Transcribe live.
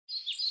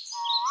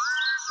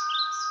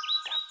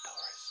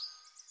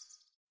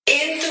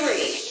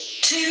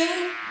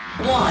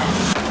1.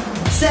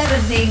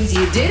 7 things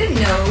you didn't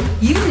know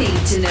you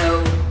need to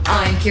know.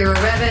 I'm Ciara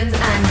Revens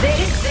and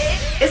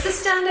this is the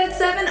Standout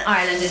 7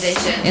 Ireland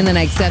edition. In the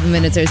next 7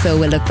 minutes or so,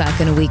 we'll look back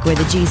on a week where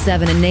the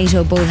G7 and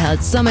NATO both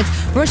held summits.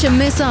 Russian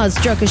missiles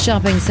struck a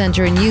shopping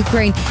centre in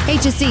Ukraine.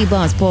 HSE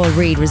Boss Paul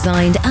Reid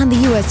resigned and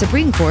the US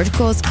Supreme Court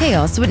caused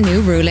chaos with new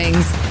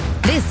rulings.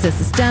 This is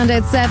the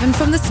Standout 7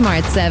 from the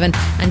Smart 7.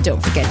 And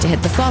don't forget to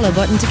hit the follow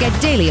button to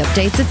get daily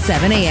updates at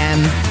 7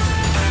 a.m.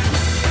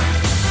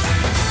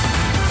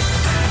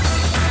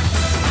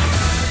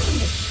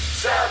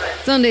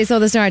 Sunday saw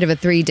the start of a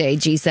 3-day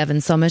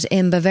G7 summit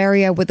in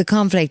Bavaria with the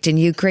conflict in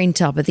Ukraine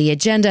top of the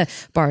agenda.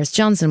 Boris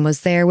Johnson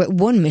was there with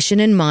one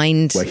mission in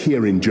mind. We're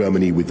here in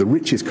Germany with the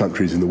richest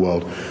countries in the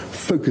world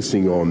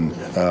focusing on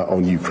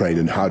Ukraine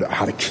and how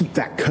to keep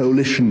that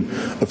coalition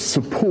of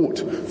support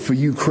for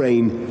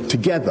Ukraine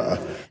together.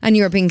 And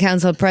European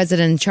Council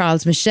President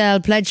Charles Michel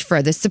pledged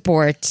further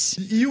support.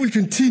 The EU will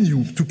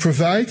continue to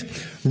provide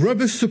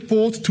robust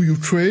support to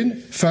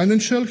Ukraine,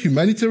 financial,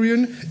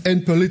 humanitarian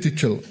and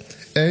political.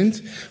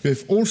 And we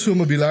have also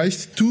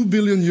mobilised €2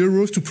 billion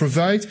to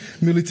provide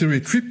military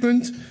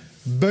equipment,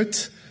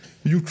 but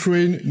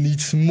Ukraine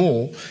needs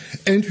more,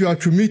 and we are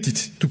committed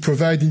to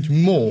providing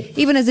more.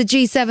 Even as the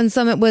G7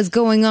 summit was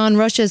going on,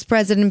 Russia's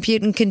President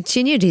Putin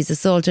continued his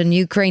assault on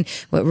Ukraine,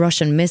 with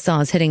Russian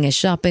missiles hitting a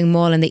shopping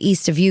mall in the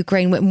east of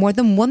Ukraine with more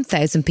than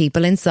 1,000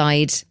 people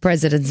inside.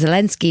 President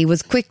Zelensky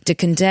was quick to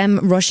condemn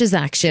Russia's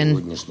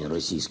action.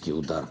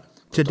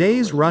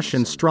 Today's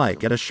Russian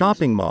strike at a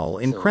shopping mall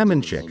in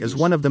Kremenchuk is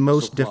one of the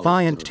most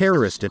defiant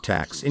terrorist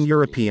attacks in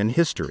European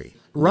history.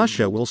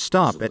 Russia will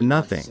stop at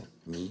nothing.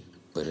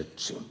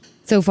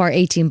 So far,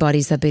 18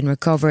 bodies have been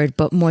recovered,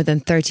 but more than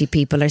 30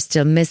 people are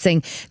still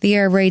missing. The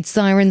air raid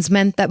sirens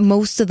meant that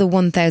most of the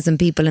 1,000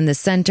 people in the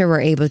centre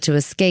were able to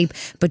escape,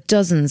 but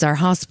dozens are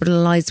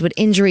hospitalised with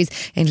injuries,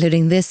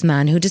 including this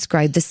man who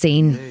described the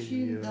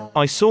scene.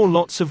 I saw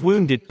lots of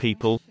wounded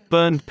people,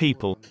 burned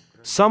people.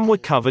 Some were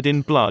covered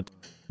in blood.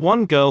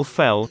 One girl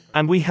fell,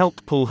 and we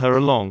helped pull her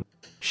along.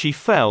 She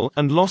fell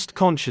and lost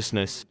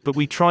consciousness, but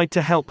we tried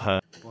to help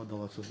her.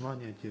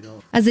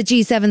 As the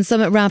G7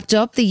 summit wrapped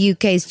up, the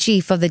UK's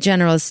Chief of the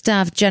General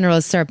Staff,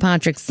 General Sir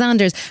Patrick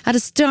Sanders, had a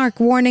stark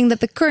warning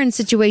that the current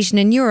situation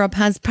in Europe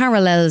has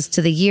parallels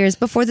to the years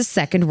before the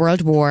Second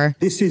World War.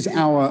 This is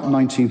our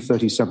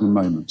 1937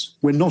 moment.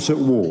 We're not at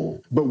war,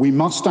 but we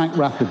must act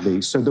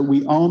rapidly so that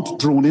we aren't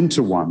drawn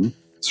into one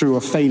through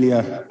a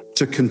failure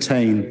to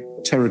contain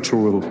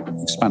territorial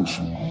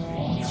expansion.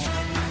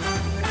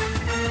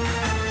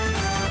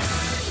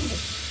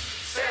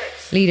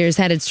 Leaders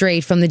headed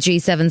straight from the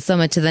G7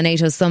 summit to the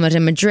NATO summit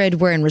in Madrid,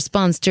 where in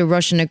response to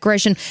Russian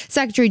aggression,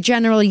 Secretary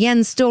General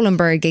Jens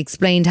Stoltenberg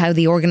explained how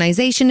the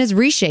organisation is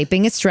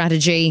reshaping its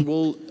strategy.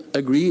 We'll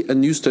agree a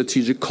new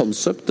strategic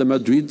concept, the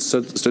Madrid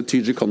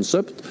strategic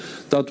concept,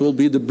 that will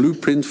be the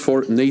blueprint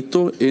for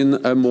NATO in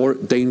a more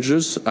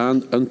dangerous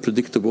and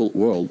unpredictable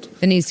world.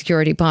 The new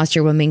security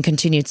posture will mean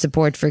continued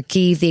support for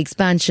Kyiv, the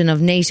expansion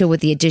of NATO with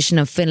the addition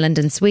of Finland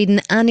and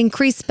Sweden, and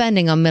increased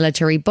spending on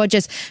military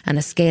budgets and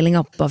a scaling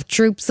up of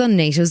troops on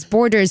NATO's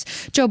borders.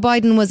 Joe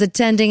Biden was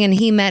attending and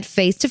he met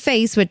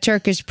face-to-face with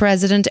Turkish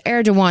President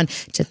Erdogan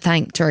to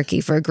thank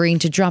Turkey for agreeing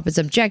to drop its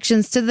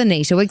objections to the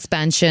NATO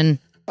expansion.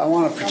 I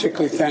want to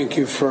particularly thank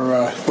you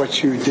for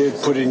what you did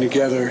putting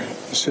together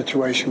the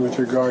situation with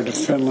regard to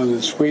Finland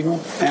and Sweden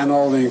and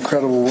all the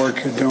incredible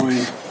work you're doing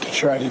to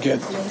try to get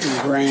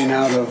grain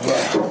out of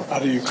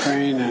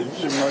Ukraine and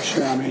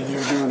Russia. I mean,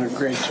 you're doing a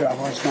great job.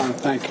 I just want to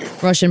thank you.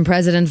 Russian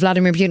President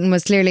Vladimir Putin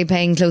was clearly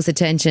paying close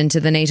attention to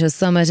the NATO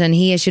summit, and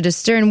he issued a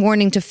stern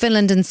warning to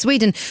Finland and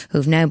Sweden,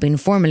 who've now been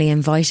formally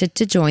invited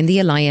to join the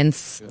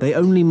alliance. They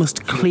only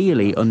must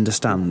clearly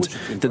understand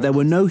that there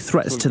were no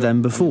threats to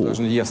them before.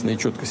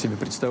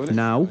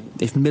 Now,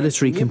 if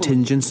military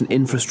contingents and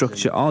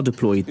infrastructure are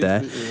deployed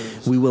there,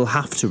 we will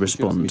have to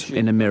respond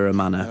in a mirror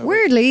manner.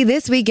 Weirdly,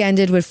 this week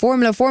ended with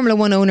Formula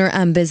 1 owner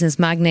and business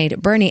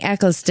magnate Bernie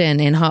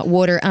Ecclestone in hot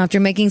water after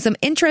making some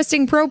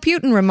interesting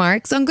pro-Putin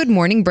remarks on Good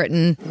Morning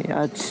Britain.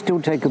 Yeah, I'd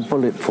still take a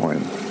bullet for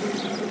him.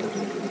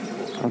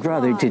 I'd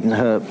rather it didn't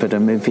hurt, but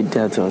if it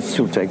does, I'd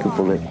still take a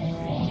bullet.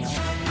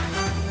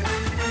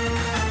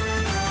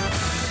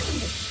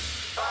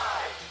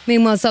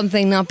 Meanwhile,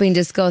 something not being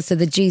discussed at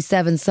the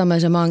G7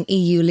 summit among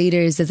EU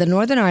leaders is the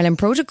Northern Ireland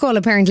Protocol,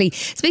 apparently.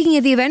 Speaking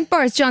at the event,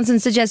 Boris Johnson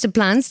suggested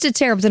plans to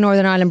tear up the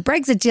Northern Ireland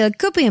Brexit deal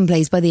could be in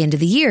place by the end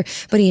of the year,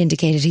 but he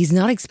indicated he's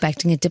not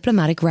expecting a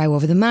diplomatic row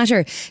over the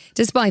matter.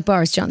 Despite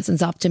Boris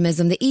Johnson's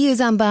optimism, the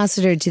EU's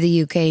ambassador to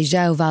the UK,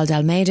 João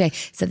Valdalmeida,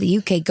 said the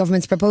UK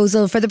government's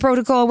proposal for the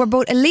protocol were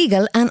both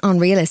illegal and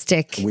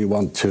unrealistic. We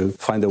want to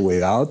find a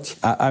way out.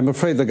 I'm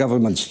afraid the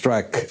government's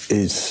track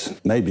is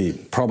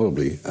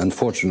probably,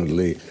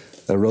 unfortunately,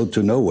 a road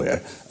to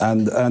nowhere,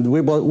 and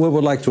we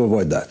would like to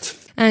avoid that.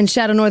 And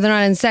Shadow Northern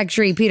Ireland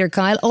Secretary Peter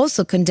Kyle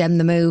also condemned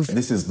the move.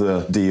 This is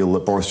the deal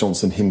that Boris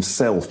Johnson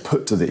himself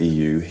put to the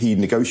EU. He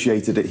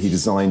negotiated it, he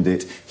designed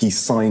it, he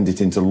signed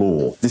it into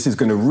law. This is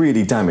going to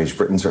really damage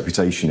Britain's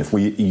reputation if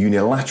we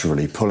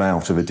unilaterally pull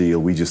out of a deal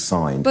we just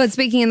signed. But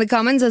speaking in the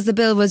Commons as the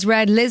bill was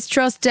read, Liz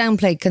Truss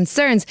downplayed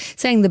concerns,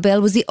 saying the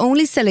bill was the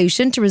only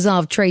solution to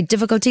resolve trade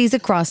difficulties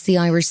across the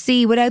Irish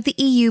Sea without the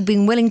EU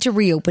being willing to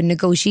reopen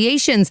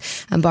negotiations.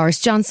 And Boris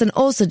Johnson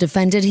also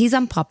defended his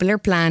unpopular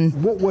plan.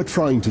 What we're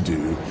trying to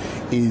do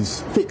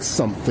is fix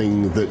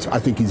something that I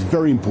think is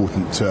very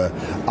important to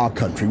our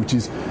country, which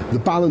is the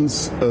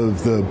balance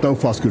of the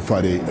Belfast Good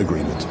Friday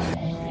Agreement.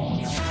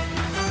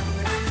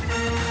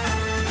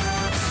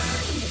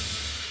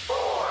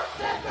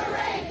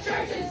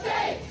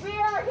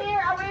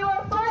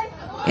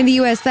 In the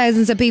US,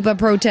 thousands of people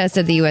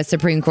protested the US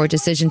Supreme Court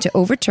decision to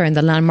overturn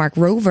the landmark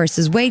Roe v.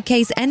 Wade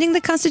case, ending the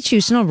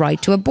constitutional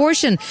right to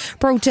abortion.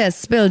 Protests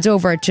spilled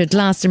over to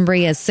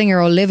Glastonbury as singer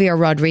Olivia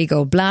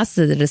Rodrigo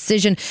blasted the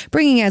decision,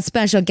 bringing out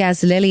special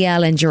guest Lily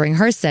Allen during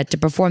her set to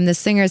perform the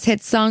singer's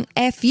hit song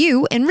F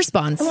You in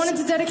response. I wanted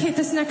to dedicate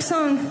this next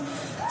song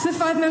to the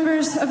 5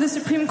 members of the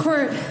Supreme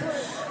Court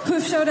who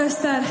have showed us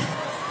that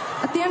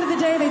at the end of the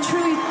day, they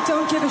truly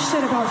don't give a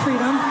shit about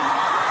freedom.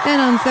 Then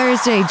on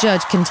Thursday,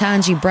 Judge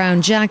Ketanji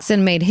Brown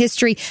Jackson made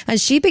history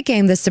as she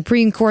became the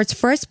Supreme Court's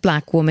first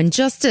black woman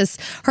justice.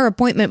 Her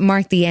appointment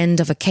marked the end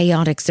of a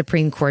chaotic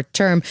Supreme Court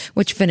term,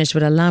 which finished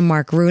with a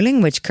landmark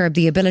ruling which curbed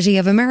the ability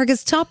of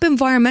America's top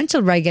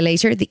environmental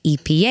regulator, the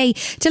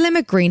EPA, to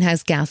limit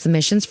greenhouse gas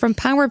emissions from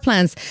power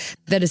plants.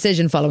 The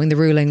decision following the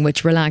ruling,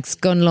 which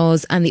relaxed gun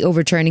laws and the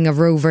overturning of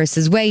Roe v.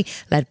 Wade,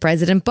 led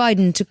President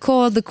Biden to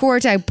call the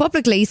court out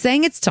publicly,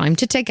 saying it's time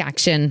to take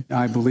action.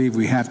 I believe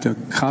we have to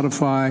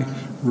codify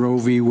Roe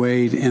v.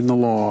 Wade in the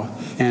law.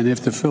 And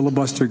if the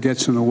filibuster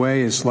gets in the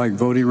way, it's like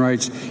voting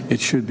rights. It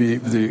should be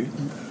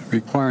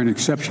require an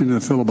exception to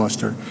the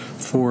filibuster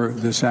for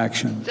this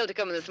action. Still to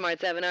come in the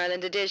Smart 7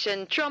 Ireland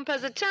edition, Trump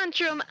has a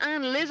tantrum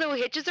and Lizzo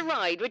hitches a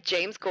ride with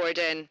James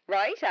Corden.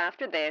 Right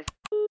after this.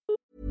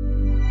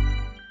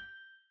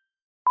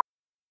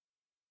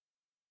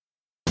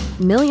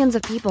 Millions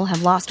of people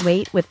have lost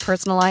weight with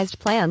personalized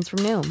plans from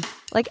Noom.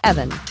 Like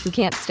Evan, who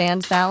can't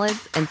stand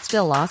salads and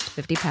still lost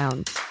 50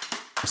 pounds.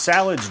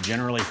 Salads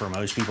generally for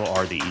most people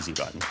are the easy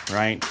button,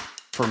 right?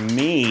 For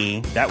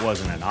me, that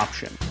wasn't an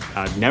option.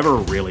 I never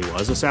really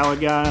was a salad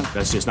guy.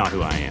 That's just not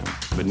who I am.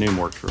 But Noom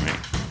worked for me.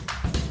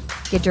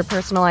 Get your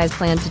personalized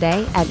plan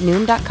today at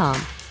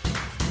Noom.com.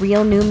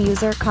 Real Noom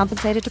user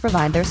compensated to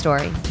provide their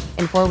story.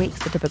 In 4 weeks,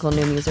 the typical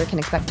Noom user can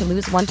expect to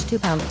lose 1 to 2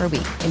 pounds per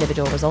week.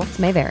 Individual results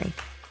may vary.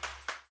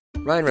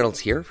 Ryan Reynolds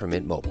here from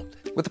Mint Mobile.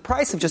 With the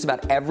price of just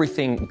about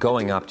everything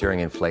going up during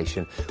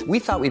inflation, we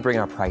thought we'd bring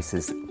our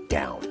prices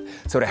down.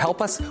 So to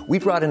help us, we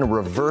brought in a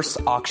reverse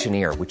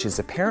auctioneer, which is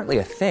apparently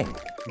a thing.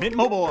 Mint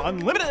Mobile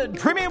Unlimited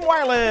Premium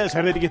Wireless.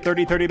 How to get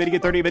 30, 30, bit to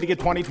get 30, bit to get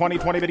 20, 20,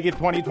 20, bit to get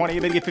 20, 20,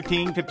 bit to get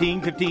 15,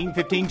 15, 15,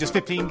 15, just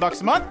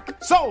 $15 a month?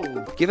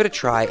 Sold! Give it a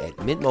try at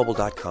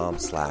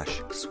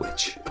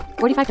mintmobile.com/switch.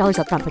 $45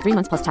 up front for 3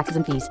 months plus taxes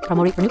and fees.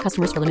 Promo rate for new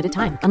customers for limited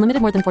time.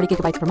 Unlimited more than 40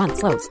 gigabytes per month.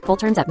 Slows full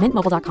terms at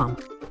mintmobile.com.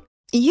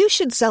 You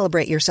should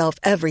celebrate yourself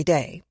every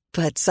day.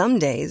 But some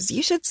days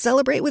you should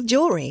celebrate with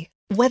jewelry.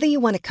 Whether you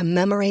want to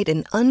commemorate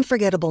an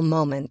unforgettable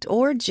moment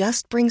or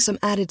just bring some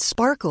added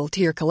sparkle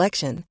to your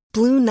collection,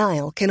 Blue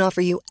Nile can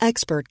offer you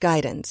expert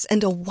guidance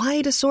and a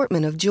wide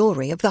assortment of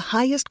jewelry of the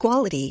highest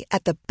quality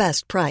at the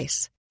best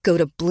price. Go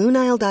to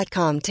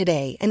BlueNile.com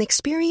today and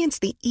experience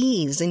the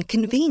ease and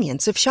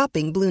convenience of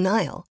shopping Blue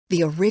Nile,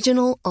 the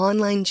original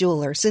online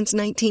jeweler since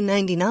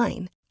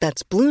 1999.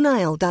 That's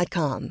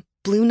BlueNile.com.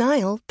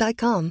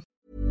 BlueNile.com.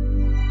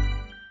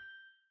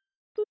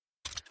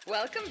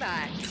 Welcome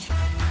back.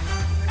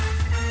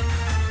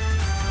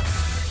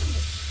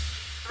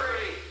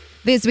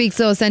 This week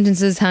saw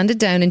sentences handed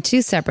down in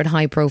 2 separate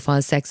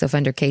high-profile sex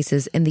offender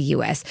cases in the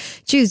US.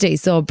 Tuesday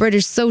saw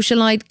British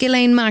socialite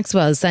Ghislaine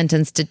Maxwell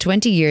sentenced to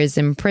 20 years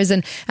in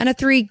prison and a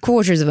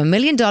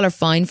 $750,000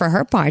 fine for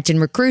her part in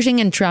recruiting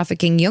and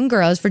trafficking young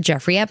girls for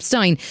Jeffrey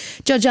Epstein.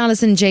 Judge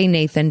Alison J.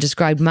 Nathan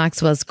described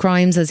Maxwell's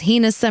crimes as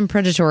heinous and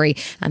predatory,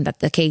 and that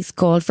the case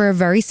called for a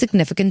very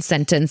significant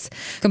sentence.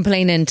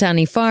 Complainant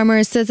Tanny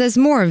Farmer says there's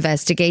more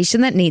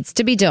investigation that needs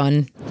to be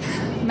done.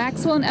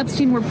 Maxwell and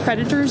Epstein were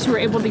predators who were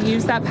able to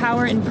use that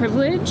power and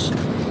privilege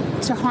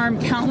to harm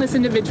countless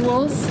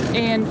individuals,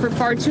 and for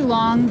far too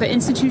long, the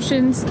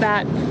institutions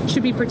that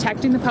should be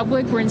protecting the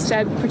public were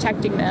instead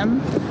protecting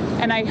them.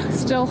 And I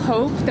still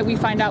hope that we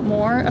find out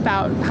more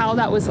about how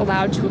that was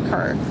allowed to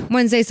occur.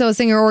 Wednesday saw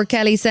singer R.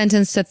 Kelly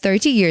sentenced to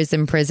 30 years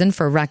in prison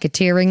for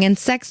racketeering and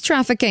sex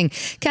trafficking.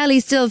 Kelly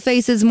still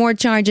faces more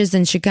charges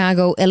in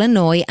Chicago,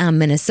 Illinois and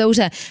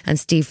Minnesota. And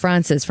Steve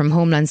Francis from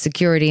Homeland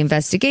Security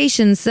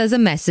Investigations says a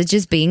message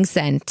is being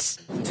sent.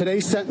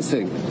 Today's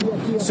sentencing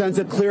sends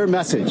a clear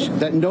message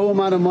that no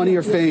amount of money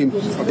or fame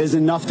is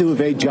enough to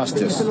evade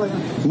justice.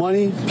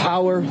 Money,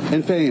 power,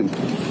 and fame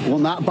will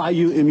not buy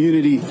you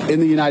immunity in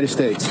the United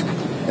States.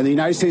 And the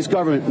United States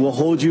government will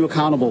hold you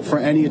accountable for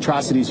any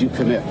atrocities you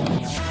commit.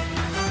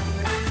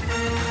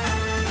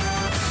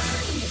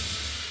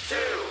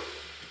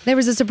 There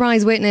was a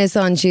surprise witness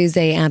on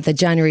Tuesday at the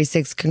January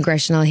 6th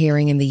congressional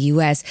hearing in the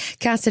US.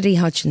 Cassidy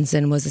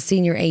Hutchinson was a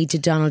senior aide to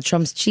Donald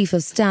Trump's chief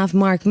of staff,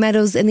 Mark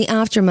Meadows, in the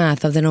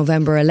aftermath of the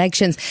November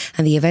elections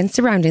and the events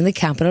surrounding the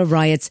Capitol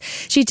riots.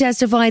 She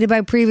testified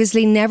about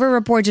previously never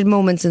reported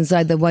moments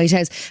inside the White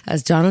House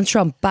as Donald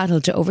Trump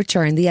battled to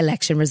overturn the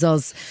election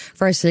results.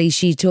 Firstly,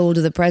 she told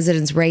of the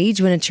president's rage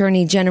when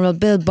Attorney General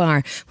Bill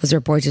Barr was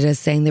reported as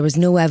saying there was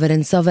no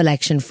evidence of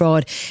election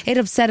fraud. It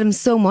upset him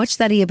so much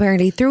that he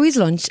apparently threw his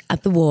lunch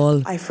at the wall.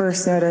 I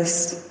first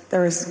noticed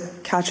there was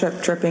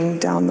ketchup dripping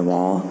down the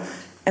wall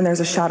and there's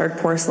a shattered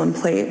porcelain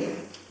plate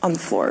on the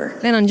floor.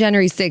 Then on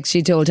January 6th,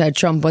 she told how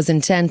Trump was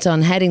intent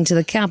on heading to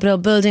the Capitol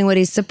building with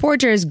his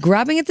supporters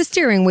grabbing at the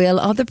steering wheel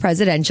of the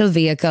presidential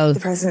vehicle. The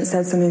president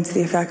said something to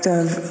the effect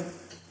of,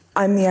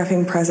 "I'm the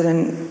effing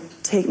president,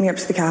 take me up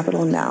to the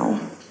Capitol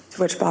now."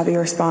 To which Bobby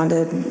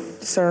responded,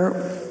 "Sir,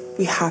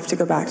 we have to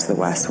go back to the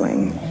West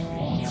Wing."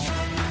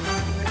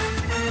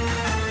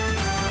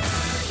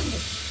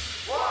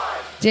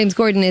 James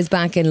Corden is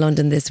back in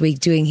London this week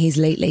doing his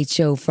Late Late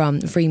Show from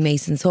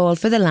Freemasons Hall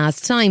for the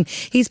last time.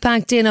 He's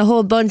packed in a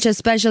whole bunch of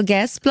special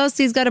guests, plus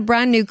he's got a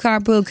brand new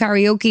carpool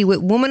karaoke with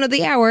Woman of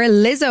the Hour,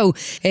 Lizzo.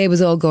 It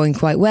was all going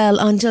quite well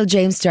until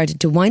James started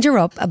to wind her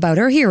up about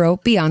her hero,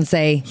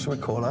 Beyonce. Should we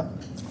call her?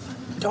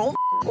 Don't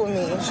with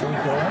me. Should we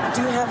call her?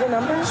 Do you have her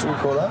number? Should we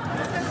call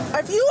her?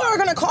 If you are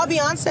going to call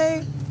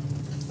Beyonce...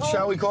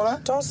 Shall we call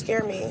her? Don't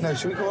scare me. No,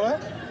 should we call her?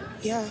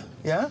 Yeah.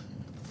 Yeah?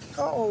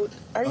 Oh,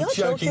 are you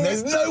joking?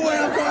 There's no way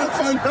I've got her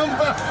phone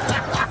number.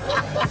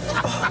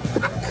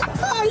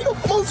 Oh, you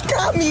almost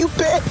got me, you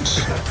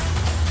bitch.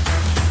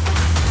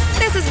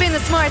 This has been the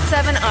Smart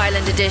 7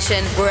 Ireland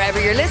edition. Wherever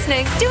you're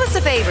listening, do us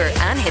a favour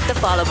and hit the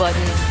follow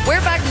button.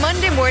 We're back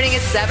Monday morning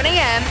at 7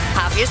 a.m.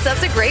 Have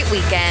yourselves a great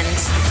weekend.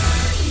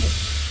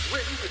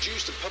 Written,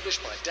 produced and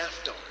published by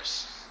Daft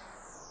Doris.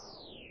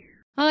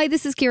 Hi,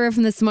 this is Ciara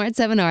from the Smart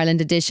 7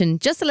 Ireland edition.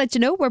 Just to let you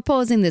know, we're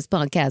pausing this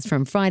podcast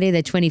from Friday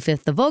the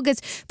 25th of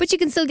August, but you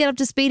can still get up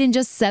to speed in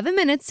just 7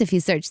 minutes if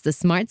you search the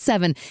Smart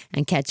 7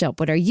 and catch up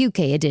with our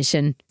UK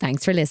edition.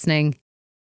 Thanks for listening.